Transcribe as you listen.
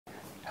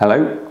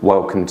Hello,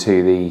 welcome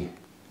to the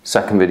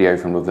second video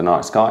from Love the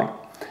Night Sky,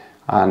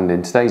 and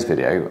in today's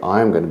video I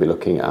am going to be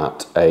looking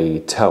at a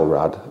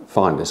Telrad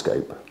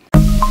Finderscope.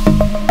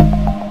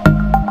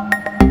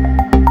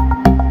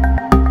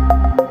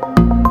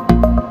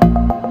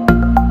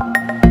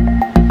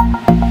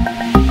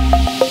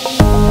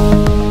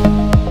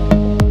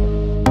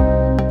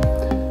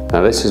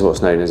 Now this is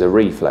what's known as a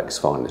Reflex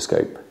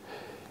Finderscope.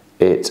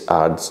 It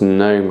adds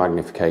no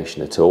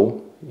magnification at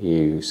all.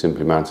 You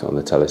simply mount it on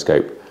the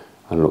telescope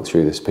and look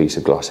through this piece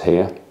of glass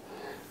here,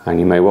 and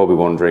you may well be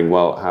wondering,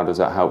 well, how does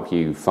that help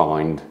you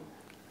find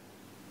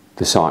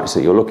the sights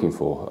that you're looking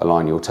for,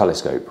 align your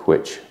telescope,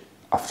 which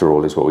after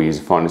all is what we use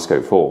a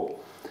Finderscope for.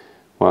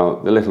 Well,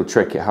 the little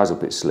trick it has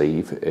up its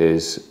sleeve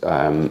is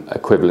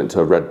equivalent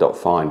to a red dot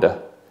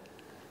finder,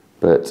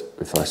 but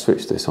if I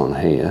switch this on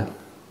here,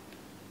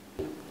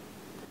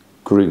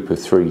 group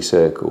of 3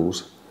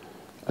 circles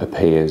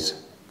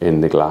appears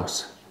in the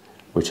glass,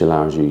 which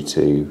allows you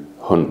to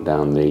hunt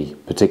down the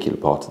particular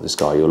part of the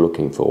sky you're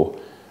looking for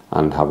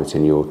and have it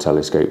in your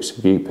telescope's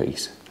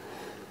viewpiece.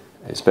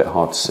 It's a bit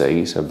hard to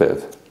see, so a bit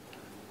of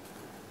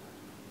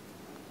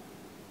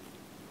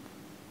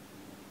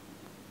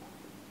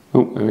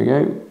there we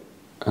go,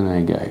 and there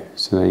you go.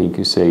 So there you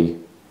can see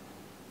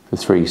the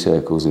 3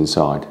 circles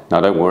inside.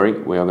 Now don't worry,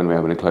 we are going to be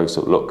having a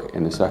close-up look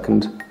in a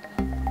second,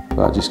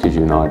 but that just gives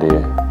you an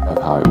idea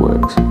of how it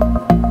works.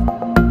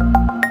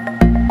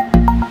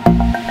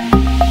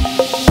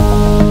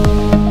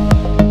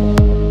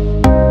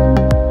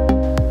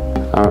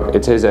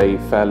 It is a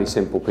fairly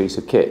simple piece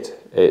of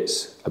kit.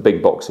 It's a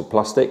big box of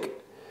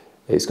plastic.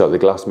 It's got the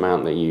glass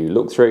mount that you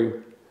look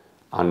through,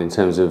 and in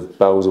terms of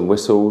bells and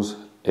whistles,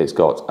 it's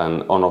got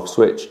an on-off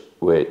switch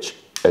which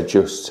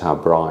adjusts how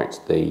bright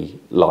the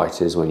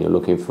light is when you're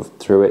looking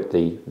through it,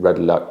 the red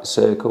light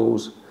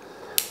circles.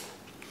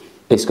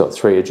 It's got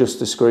 3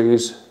 adjuster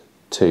screws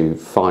to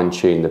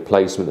fine-tune the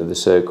placement of the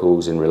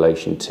circles in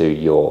relation to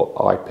your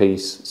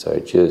eyepiece, so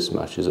it just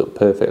matches up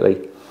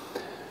perfectly.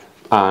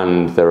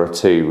 And there are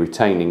 2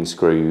 retaining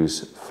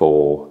screws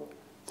for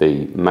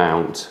the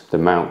mount. The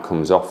mount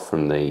comes off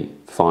from the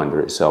finder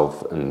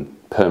itself and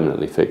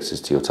permanently fixes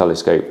to your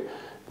telescope.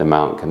 The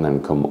mount can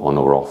then come on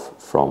or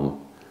off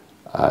from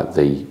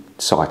the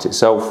sight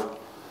itself.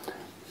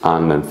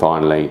 And then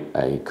finally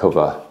a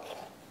cover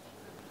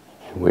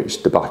in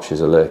which the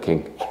batteries are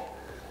lurking.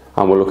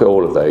 And we'll look at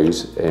all of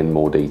those in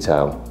more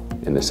detail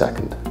in a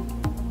second.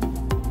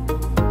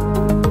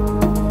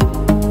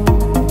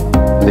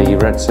 The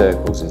red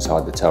circles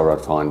inside the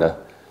Telrad finder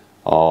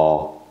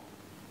are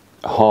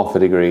 1/2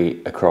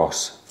 degree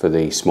across for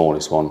the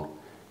smallest one,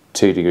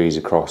 2 degrees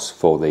across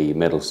for the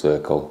middle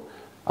circle,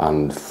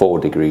 and 4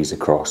 degrees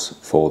across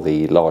for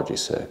the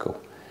largest circle,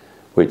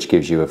 which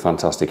gives you a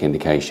fantastic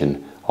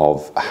indication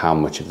of how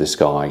much of the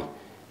sky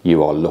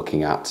you are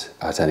looking at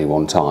any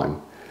one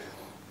time.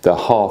 The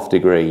 1/2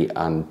 degree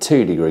and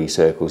 2 degree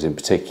circles in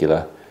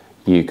particular,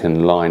 you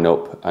can line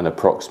up and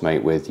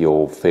approximate with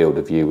your field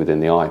of view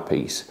within the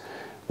eyepiece,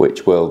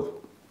 which will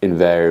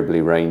invariably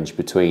range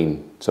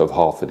between sort of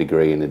 1/2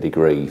 degree and 1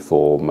 degree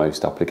for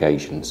most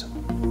applications.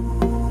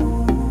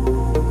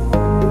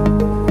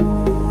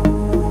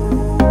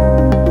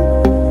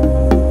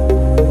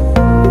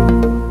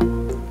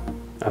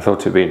 I thought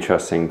it would be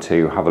interesting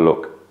to have a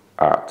look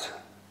at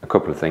a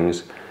couple of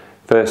things.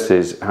 First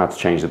is how to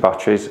change the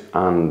batteries,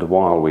 and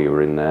while we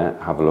were in there,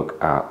 have a look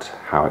at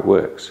how it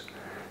works.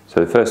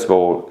 So first of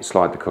all,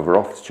 slide the cover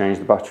off to change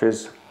the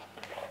batteries.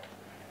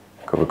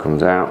 Cover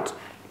comes out.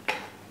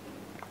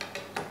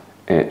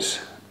 It's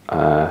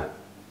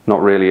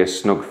not really a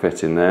snug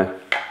fit in there,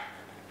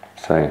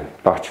 so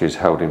batteries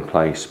held in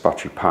place,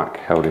 battery pack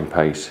held in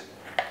place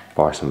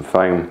by some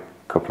foam,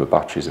 a couple of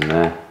batteries in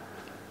there,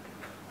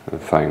 and the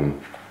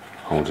foam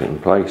holds it in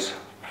place,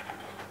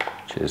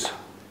 which is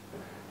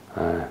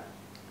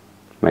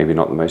maybe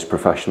not the most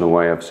professional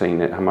way I've seen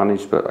it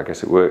managed, but I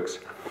guess it works.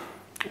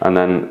 And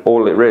then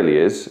all it really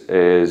is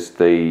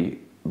the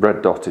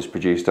red dot is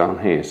produced down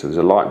here, so there's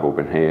a light bulb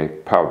in here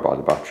powered by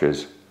the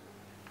batteries.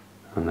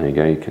 And there you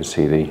go, you can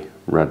see the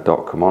red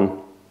dot come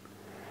on,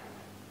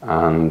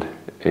 and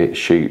it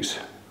shoots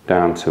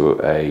down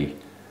to a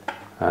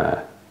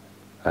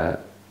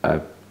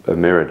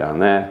mirror down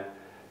there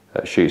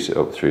that shoots it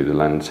up through the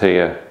lens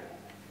here,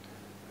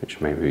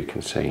 which maybe we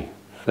can see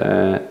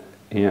there.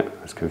 Yeah,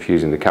 it's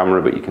confusing the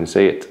camera, but you can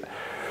see it.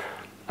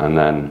 And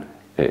then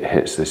it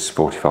hits this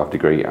 45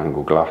 degree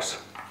angle glass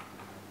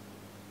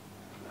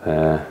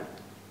there,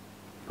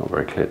 not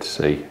very clear to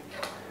see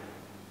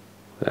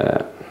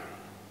there,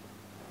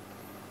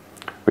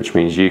 which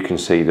means you can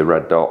see the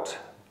red dot,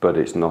 but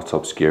it's not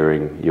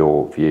obscuring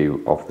your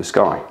view of the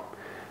sky.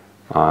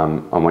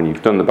 And when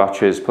you've done the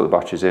batteries, put the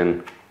batteries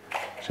in,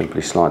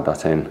 simply slide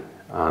that in,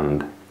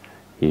 and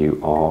you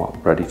are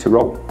ready to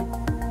roll.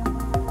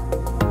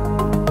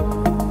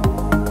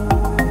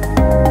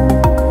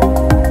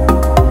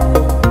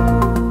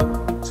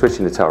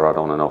 Switching the Telrad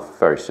on and off,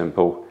 very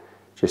simple.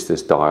 Just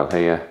this dial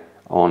here,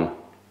 on,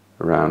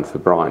 around for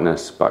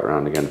brightness, back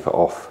around again for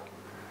off.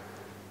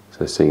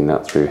 So seeing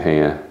that through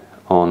here,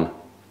 on,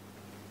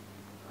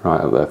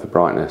 right up there for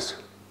brightness,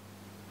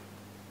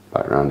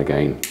 back round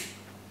again,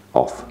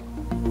 off.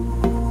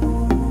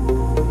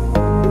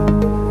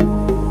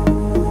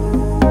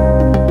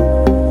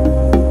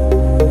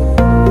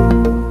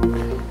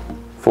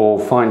 For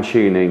fine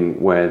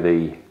tuning where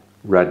the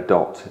red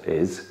dot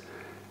is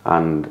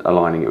and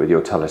aligning it with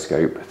your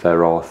telescope,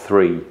 there are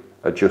 3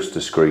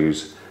 adjuster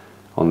screws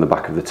on the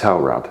back of the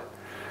Telrad.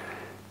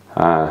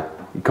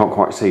 You can't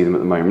quite see them at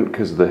the moment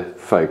because of the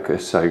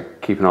focus, so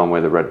keep an eye on where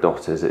the red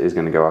dot is. It is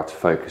going to go out of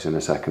focus in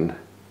a second.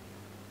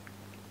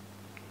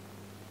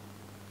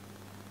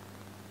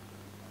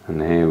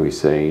 And here we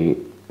see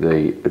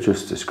the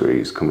adjuster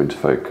screws come into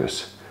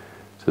focus.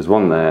 So there's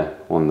one there,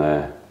 one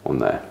there, one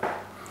there.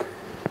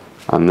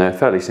 And they're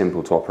fairly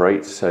simple to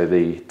operate. So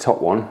the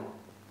top one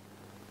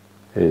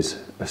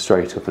is a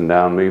straight up and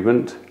down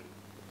movement.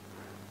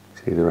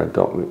 See the red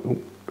dot,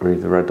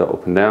 read the red dot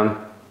up and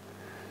down.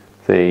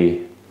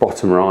 The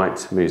bottom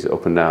right moves it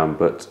up and down,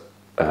 but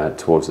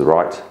towards the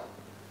right,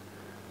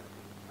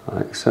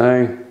 like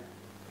so.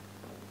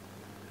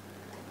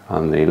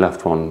 And the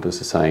left one does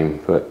the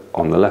same, but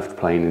on the left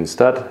plane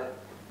instead,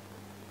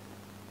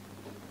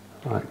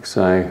 like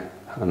so,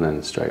 and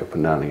then straight up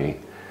and down again.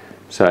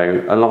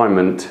 So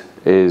alignment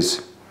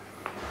is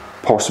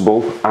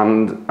possible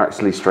and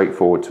actually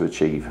straightforward to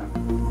achieve.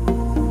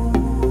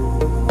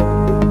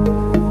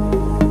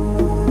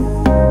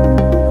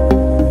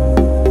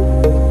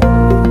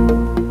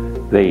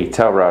 The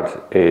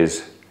Telrad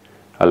is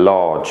a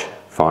large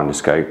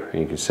Finderscope.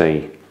 You can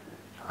see,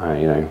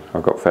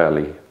 I've got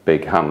fairly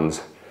big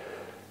hands,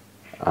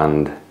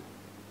 and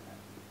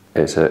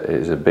it's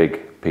a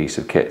big piece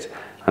of kit,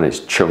 and it's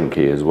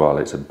chunky as well.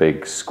 It's a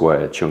big,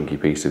 square, chunky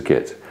piece of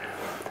kit,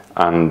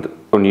 and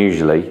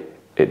unusually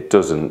it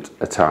doesn't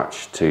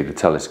attach to the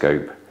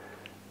telescope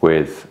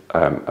with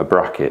a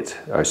bracket,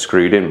 a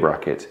screwed-in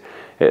bracket.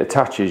 It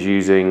attaches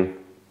using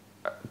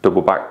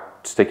double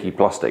back sticky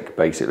plastic,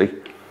 basically.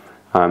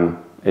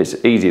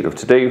 It's easy enough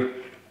to do.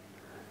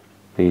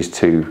 These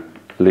 2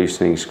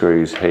 loosening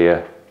screws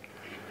here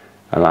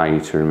allow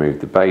you to remove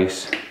the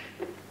base,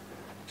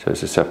 so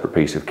it's a separate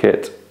piece of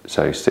kit.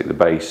 So stick the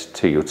base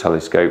to your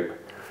telescope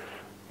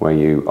where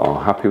you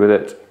are happy with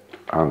it,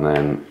 and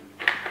then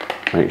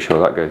make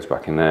sure that goes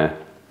back in there,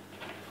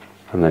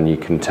 and then you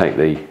can take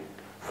the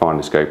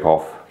Finderscope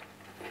off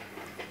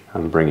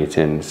and bring it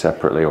in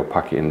separately, or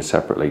pack it in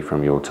separately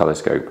from your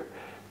telescope,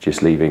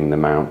 just leaving the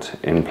mount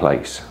in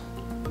place.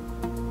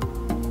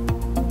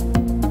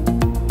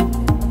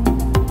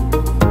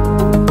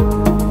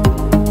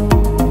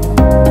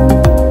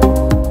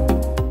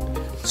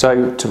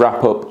 So to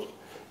wrap up,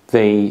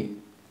 the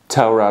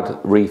Telrad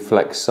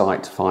Reflex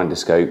Sight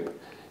Finderscope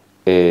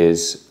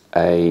is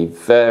a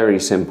very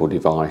simple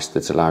device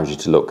that allows you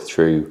to look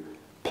through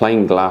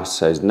plain glass,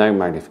 so there's no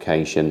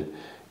magnification.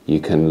 You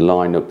can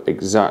line up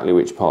exactly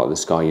which part of the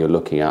sky you're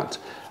looking at,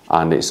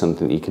 and it's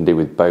something that you can do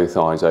with both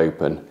eyes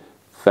open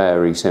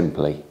very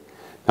simply.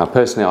 Now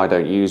personally, I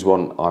don't use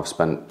one. I've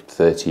spent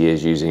 30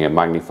 years using a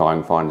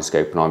magnifying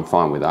Finderscope and I'm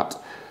fine with that.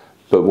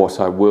 But what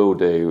I will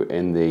do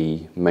in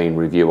the main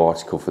review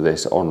article for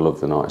this on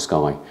Love the Night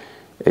Sky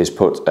is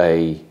put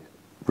a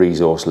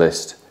resource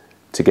list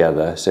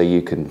together so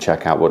you can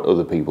check out what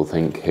other people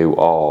think who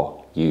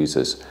are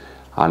users,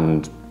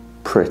 and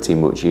pretty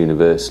much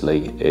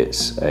universally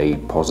it's a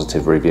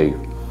positive review.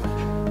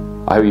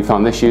 I hope you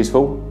found this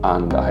useful,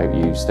 and I hope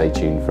you stay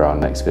tuned for our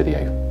next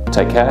video.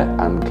 Take care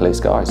and clear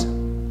skies.